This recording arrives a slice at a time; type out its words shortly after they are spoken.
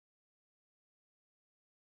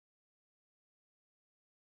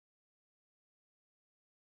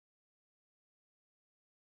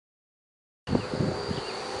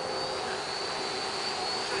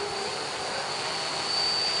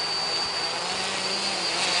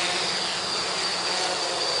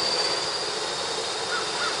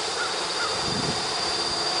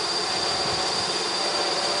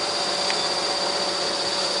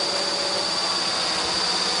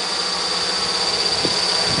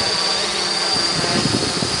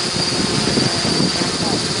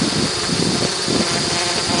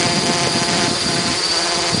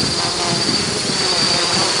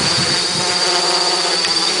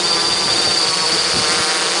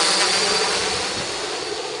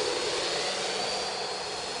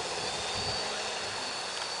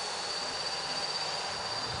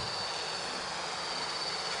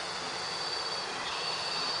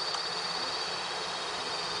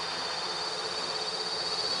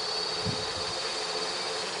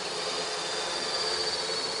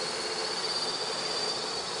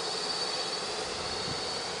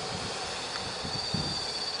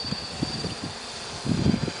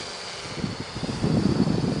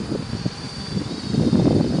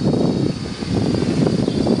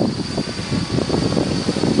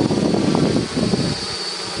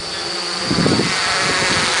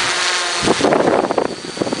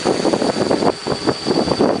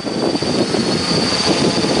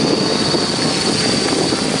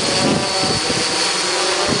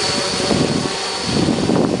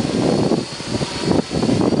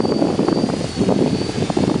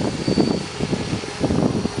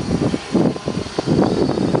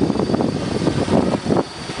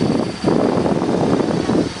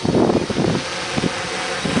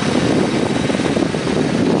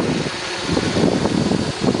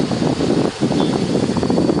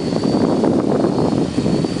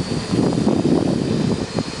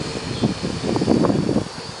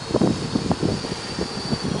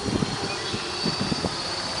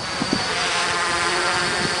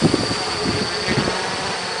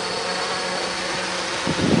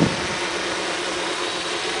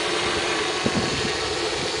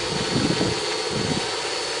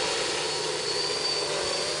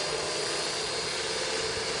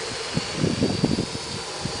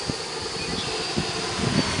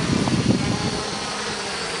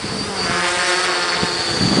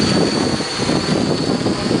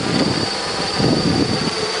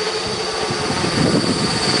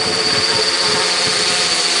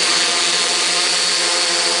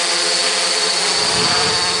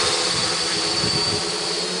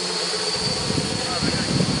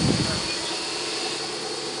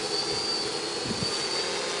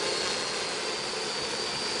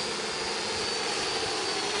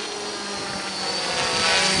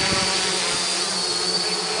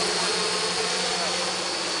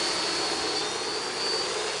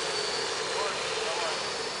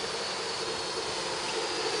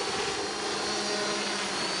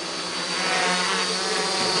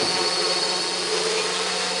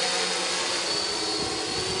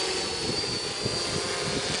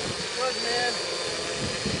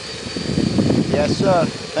Yes, sir.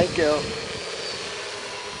 Thank you.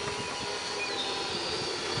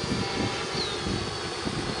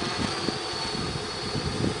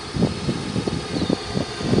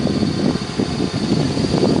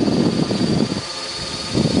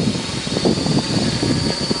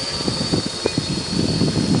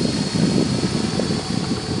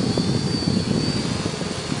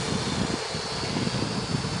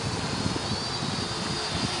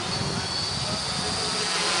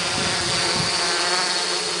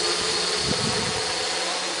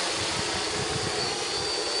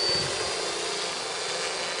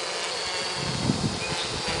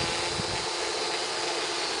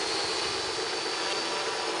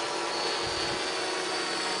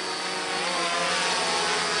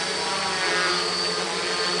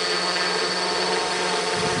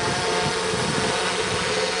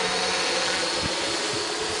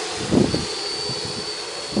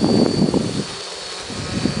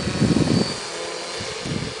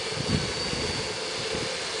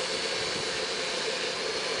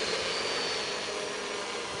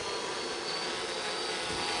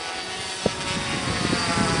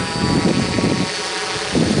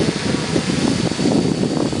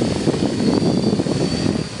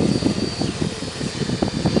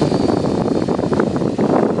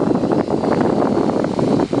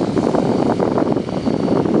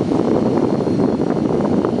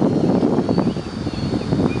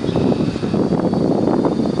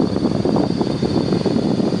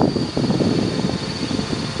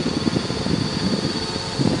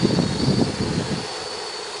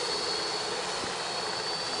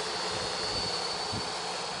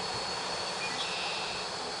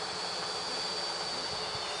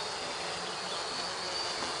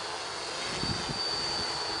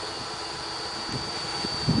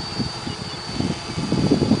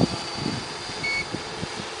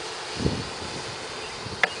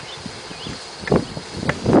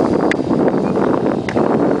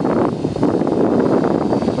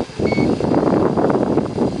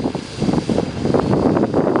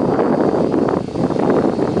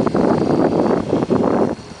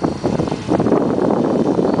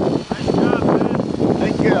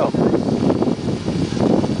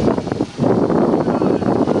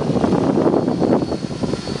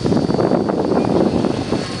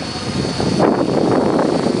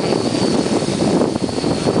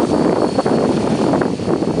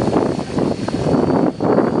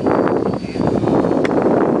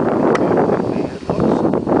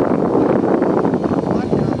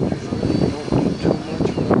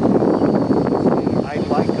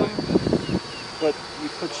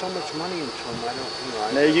 So much money into them, I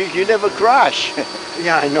don't, No, you never crash.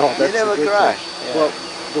 Yeah, I know. That's You never a good crash. thing. Yeah. Well,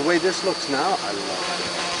 the way this looks now, I love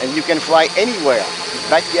it. And you can fly anywhere.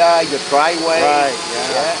 Backyard, your driveway. Right,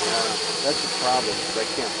 yeah. That's a problem, because I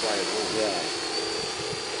can't fly at home. Yeah.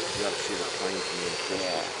 You have to see the planes from the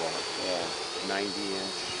Christmas box. Yeah.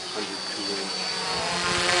 90-inch, 102-inch.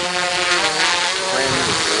 Brand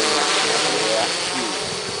new, Yeah. huge.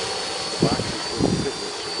 The boxes wouldn't fit in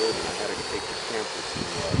the Suburban. I had to take the camper to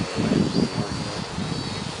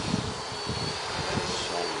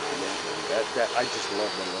so nice, man. I just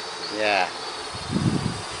love the look of it. Yeah.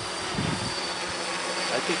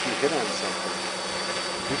 I think you hit on something.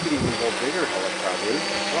 You could even go bigger helicopter.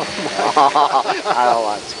 Oh my God. I don't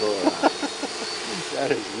want to.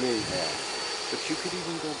 That is me. Yeah. But you could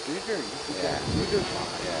even go bigger. You could Yeah. go bigger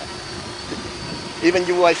fly. Yeah. Even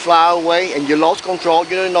you might fly away and you lost control,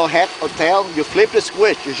 you don't know head or tail, you flip the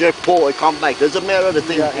switch, you just pull, it comes back. Doesn't matter the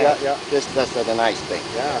thing. Yeah. That's the nice thing.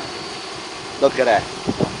 Yeah. Look at that.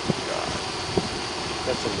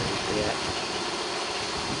 That's amazing. Yeah.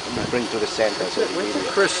 Let me bring to the center. So Wait till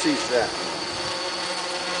Chris sees that.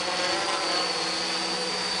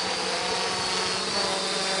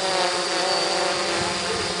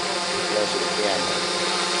 Close to the camera.